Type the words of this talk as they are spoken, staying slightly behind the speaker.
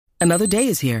Another day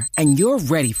is here, and you're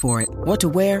ready for it. What to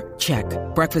wear? Check.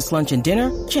 Breakfast, lunch, and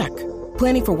dinner? Check.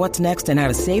 Planning for what's next and how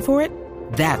to save for it?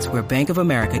 That's where Bank of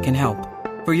America can help.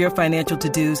 For your financial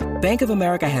to-dos, Bank of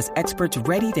America has experts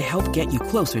ready to help get you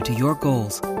closer to your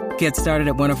goals. Get started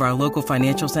at one of our local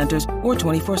financial centers or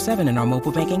 24/7 in our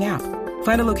mobile banking app.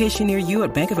 Find a location near you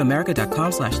at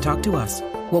bankofamerica.com/talktous.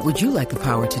 What would you like the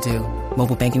power to do?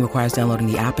 Mobile banking requires downloading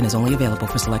the app and is only available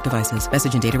for select devices.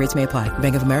 Message and data rates may apply.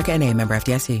 Bank of America N.A., member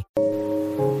FDIC.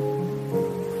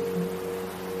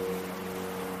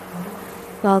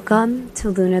 Welcome to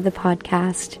Luna the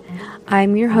podcast.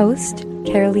 I'm your host,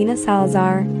 Carolina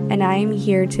Salazar, and I am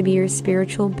here to be your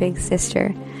spiritual big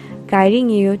sister, guiding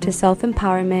you to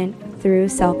self-empowerment through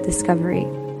self-discovery.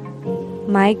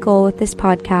 My goal with this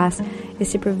podcast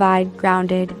is to provide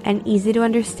grounded and easy to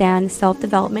understand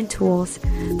self-development tools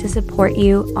to support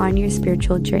you on your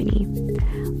spiritual journey.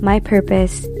 My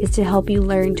purpose is to help you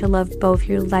learn to love both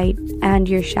your light and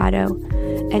your shadow,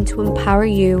 and to empower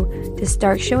you to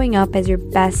start showing up as your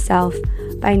best self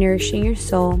by nourishing your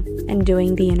soul and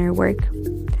doing the inner work.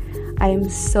 I am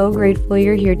so grateful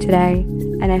you're here today,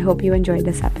 and I hope you enjoyed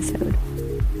this episode.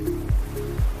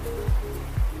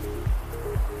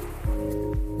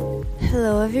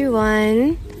 Hello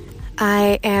everyone.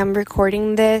 I am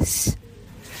recording this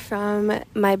from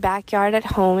my backyard at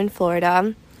home in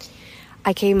Florida.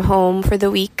 I came home for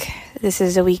the week. This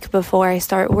is a week before I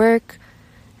start work,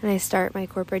 and I start my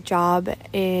corporate job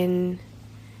in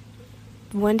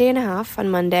 1 day and a half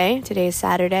on Monday. Today is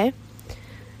Saturday.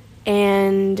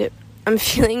 And I'm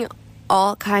feeling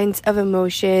all kinds of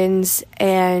emotions,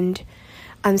 and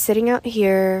I'm sitting out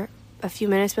here a few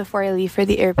minutes before I leave for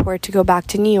the airport to go back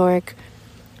to New York.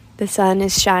 The sun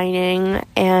is shining,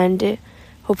 and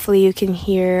hopefully you can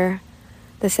hear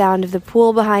the sound of the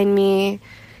pool behind me.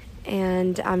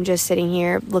 And I'm just sitting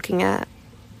here looking at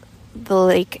the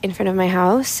lake in front of my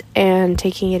house and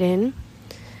taking it in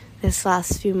this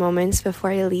last few moments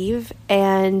before I leave.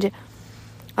 And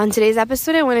on today's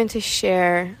episode, I wanted to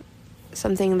share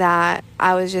something that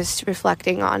I was just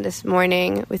reflecting on this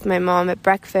morning with my mom at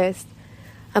breakfast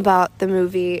about the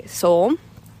movie Soul,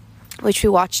 which we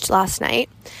watched last night.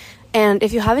 And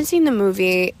if you haven't seen the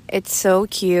movie, it's so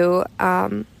cute.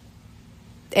 And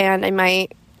I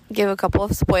might give a couple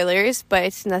of spoilers, but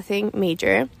it's nothing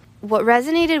major. What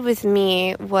resonated with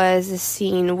me was a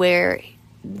scene where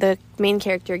the main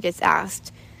character gets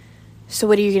asked, so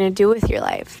what are you going to do with your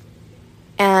life?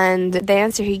 And the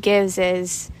answer he gives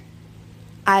is,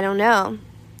 I don't know,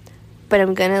 but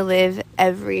I'm going to live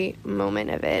every moment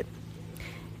of it.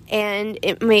 And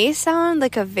it may sound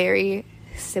like a very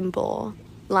simple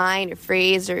line or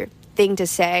phrase or thing to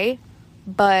say,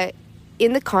 but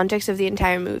in the context of the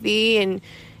entire movie, and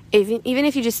even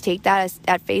if you just take that as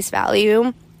at face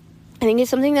value, I think it's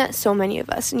something that so many of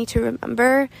us need to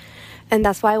remember. And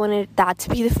that's why I wanted that to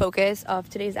be the focus of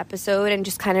today's episode, and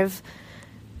just kind of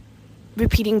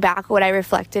repeating back what I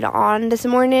reflected on this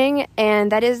morning.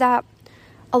 And that is that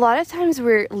a lot of times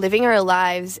we're living our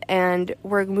lives and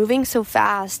we're moving so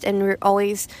fast, and we're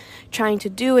always trying to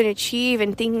do and achieve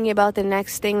and thinking about the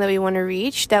next thing that we want to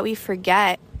reach, that we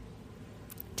forget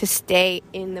to stay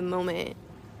in the moment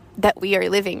that we are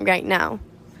living right now.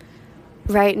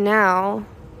 Right now,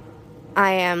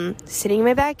 I am sitting in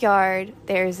my backyard.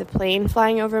 There's a plane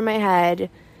flying over my head.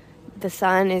 The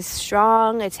sun is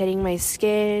strong. It's hitting my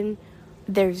skin.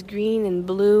 There's green and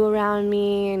blue around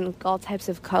me and all types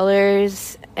of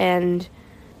colors. And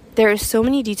there are so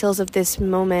many details of this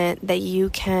moment that you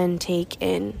can take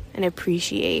in and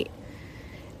appreciate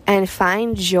and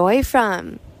find joy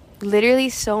from. Literally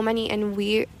so many. And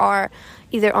we are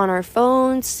either on our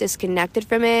phones, disconnected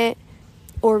from it,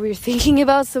 or we're thinking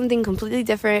about something completely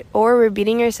different, or we're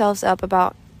beating ourselves up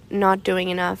about not doing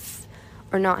enough,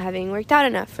 or not having worked out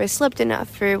enough, or slept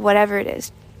enough, or whatever it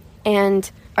is. And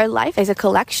our life is a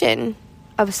collection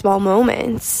of small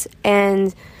moments.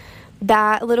 And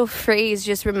that little phrase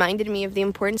just reminded me of the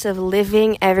importance of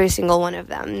living every single one of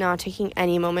them, not taking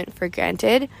any moment for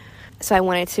granted. So I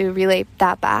wanted to relay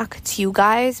that back to you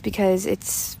guys because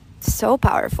it's so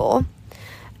powerful.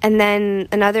 And then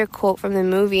another quote from the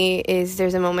movie is,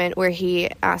 there's a moment where he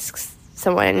asks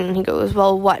someone, and he goes,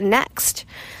 well, what next?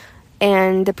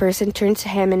 And the person turns to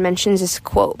him and mentions this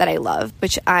quote that I love,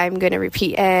 which I'm going to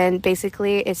repeat. And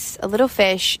basically, it's a little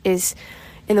fish is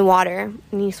in the water,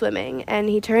 and he's swimming. And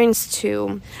he turns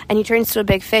to a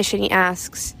big fish, and he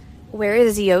asks, where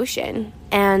is the ocean?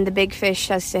 And the big fish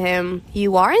says to him,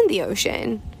 you are in the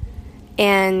ocean.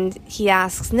 And he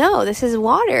asks, no, this is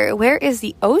water. Where is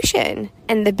the ocean?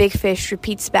 And the big fish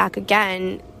repeats back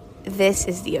again, this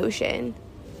is the ocean.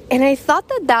 And I thought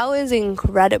that was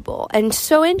incredible and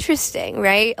so interesting,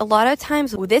 right? A lot of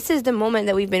times, this is the moment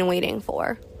that we've been waiting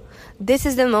for. This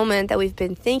is the moment that we've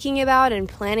been thinking about and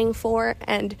planning for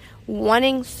and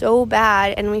wanting so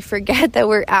bad, and we forget that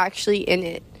we're actually in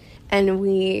it. And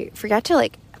we forget to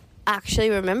actually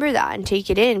remember that and take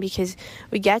it in, because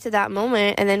we get to that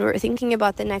moment and then we're thinking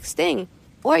about the next thing.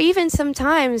 Or even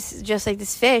sometimes, just like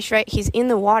this fish, right? He's in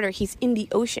the water, he's in the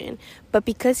ocean. But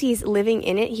because he's living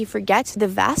in it, he forgets the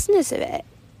vastness of it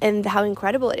and how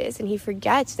incredible it is. And he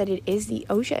forgets that it is the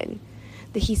ocean,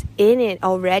 that he's in it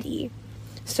already.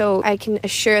 So I can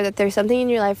assure that there's something in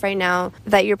your life right now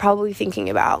that you're probably thinking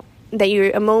about, that you're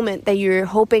a moment that you're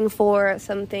hoping for,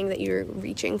 something that you're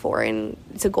reaching for, and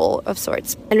it's a goal of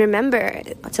sorts. And remember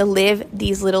to live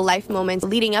these little life moments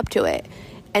leading up to it.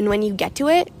 And when you get to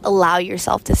it, allow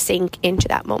yourself to sink into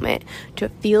that moment, to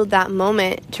feel that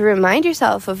moment, to remind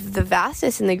yourself of the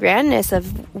vastness and the grandness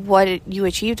of what you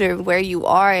achieved or where you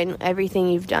are and everything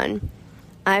you've done.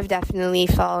 I've definitely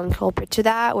fallen culprit to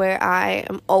that, where I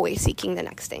am always seeking the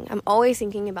next thing. I'm always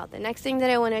thinking about the next thing that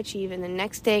I want to achieve, and the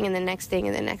next thing, and the next thing,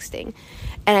 and the next thing.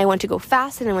 And I want to go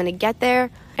fast, and I want to get there,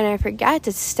 and I forget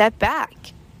to step back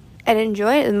and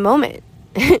enjoy the moment.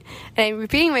 And I'm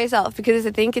repeating myself because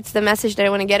I think it's the message that I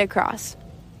want to get across.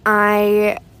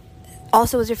 I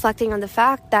also was reflecting on the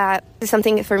fact that it's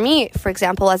something for me, for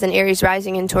example, as an Aries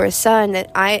rising and Taurus sun,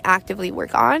 that I actively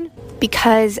work on.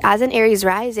 Because as an Aries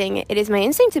rising, it is my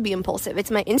instinct to be impulsive.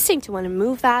 It's my instinct to want to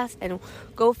move fast and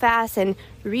go fast and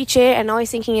reach it, and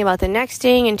always thinking about the next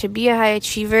thing, and to be a high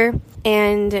achiever.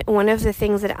 And one of the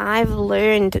things that I've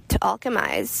learned to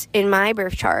alchemize in my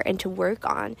birth chart and to work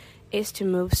on is to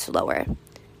move slower,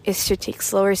 is to take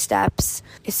slower steps,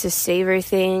 is to savor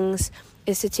things,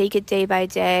 is to take it day by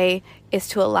day, is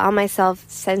to allow myself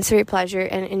sensory pleasure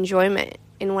and enjoyment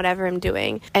in whatever I'm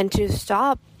doing, and to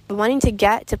stop wanting to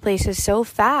get to places so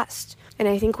fast. And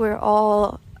I think we're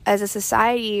all, as a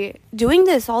society, doing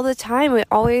this all the time. We're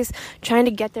always trying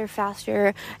to get there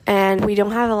faster, and we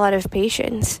don't have a lot of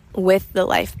patience with the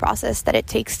life process that it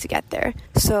takes to get there.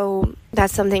 So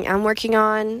that's something I'm working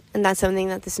on, and that's something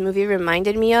that this movie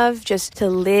reminded me of, just to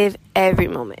live every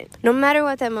moment. No matter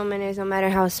what that moment is, no matter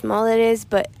how small it is,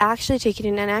 but actually take it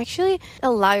in and actually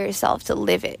allow yourself to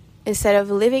live it, instead of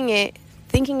living it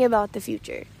thinking about the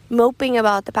future, moping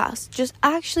about the past, just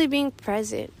actually being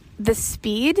present. The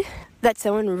speed that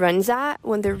someone runs at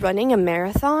when they're running a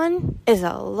marathon is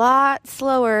a lot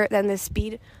slower than the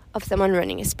speed of someone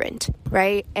running a sprint,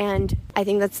 right? And I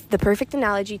think that's the perfect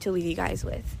analogy to leave you guys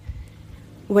with.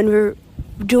 When we're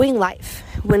doing life,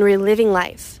 when we're living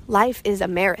life, life is a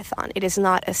marathon. It is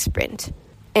not a sprint.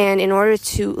 And in order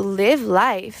to live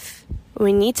life,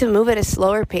 we need to move at a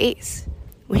slower pace.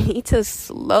 We need to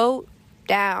slow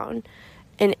down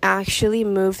and actually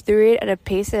move through it at a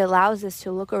pace that allows us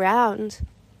to look around.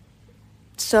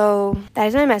 So that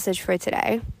is my message for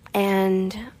today.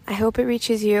 And I hope it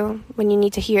reaches you when you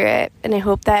need to hear it. And I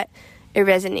hope that it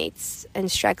resonates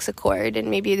and strikes a chord. And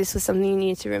maybe this was something you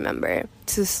need to remember.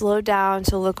 To slow down,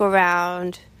 to look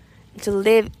around, to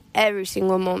live every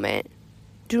single moment.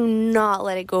 Do not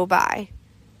let it go by.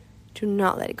 Do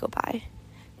not let it go by.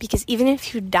 Because even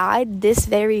if you died this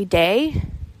very day,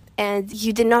 and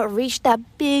you did not reach that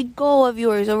big goal of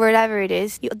yours or whatever it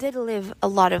is, you did live a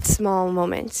lot of small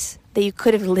moments that you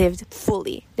could have lived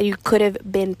fully, that you could have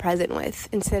been present with,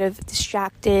 instead of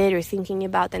distracted or thinking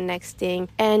about the next thing.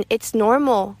 And it's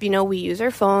normal. You know, we use our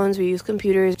phones, we use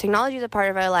computers. Technology is a part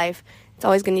of our life. It's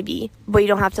always going to be. But you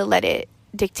don't have to let it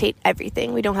dictate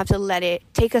everything. We don't have to let it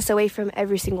take us away from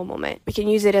every single moment. We can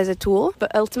use it as a tool,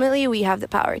 but ultimately we have the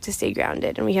power to stay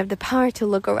grounded, and we have the power to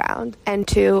look around and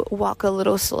to walk a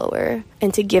little slower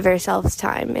and to give ourselves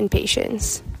time and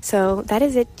patience. So that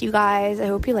is it, you guys. I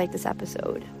hope you liked this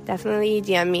episode. Definitely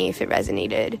DM me if it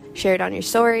resonated. Share it on your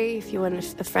story if you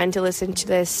want a friend to listen to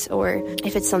this, or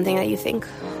if it's something that you think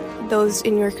those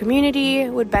in your community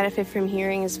would benefit from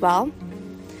hearing as well.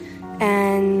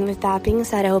 And with that being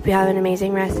said, I hope you have an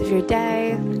amazing rest of your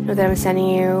day. Know that I'm sending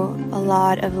you a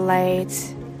lot of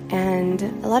light and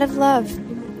a lot of love.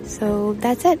 So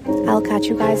that's it. I'll catch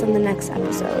you guys on the next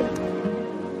episode.